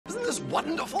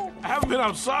wonderful? I haven't been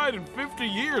outside in 50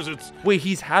 years. It's... Wait,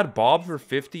 he's had Bob for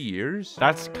 50 years?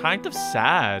 That's kind of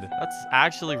sad. That's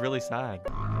actually really sad.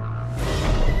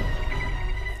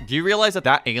 Do you realize that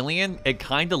that alien, it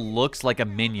kind of looks like a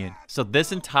minion? So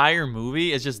this entire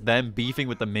movie is just them beefing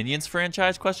with the Minions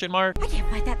franchise, question mark? I can't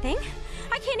fight that thing.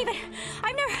 I can't even,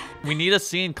 I've never... We need a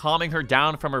scene calming her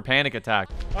down from her panic attack.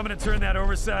 I'm gonna turn that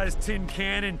oversized tin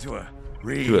can into a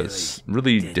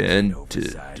really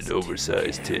dented and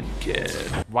oversized tin can.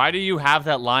 Why do you have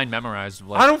that line memorized?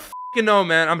 Like, I don't f***ing know,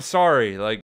 man. I'm sorry. Like,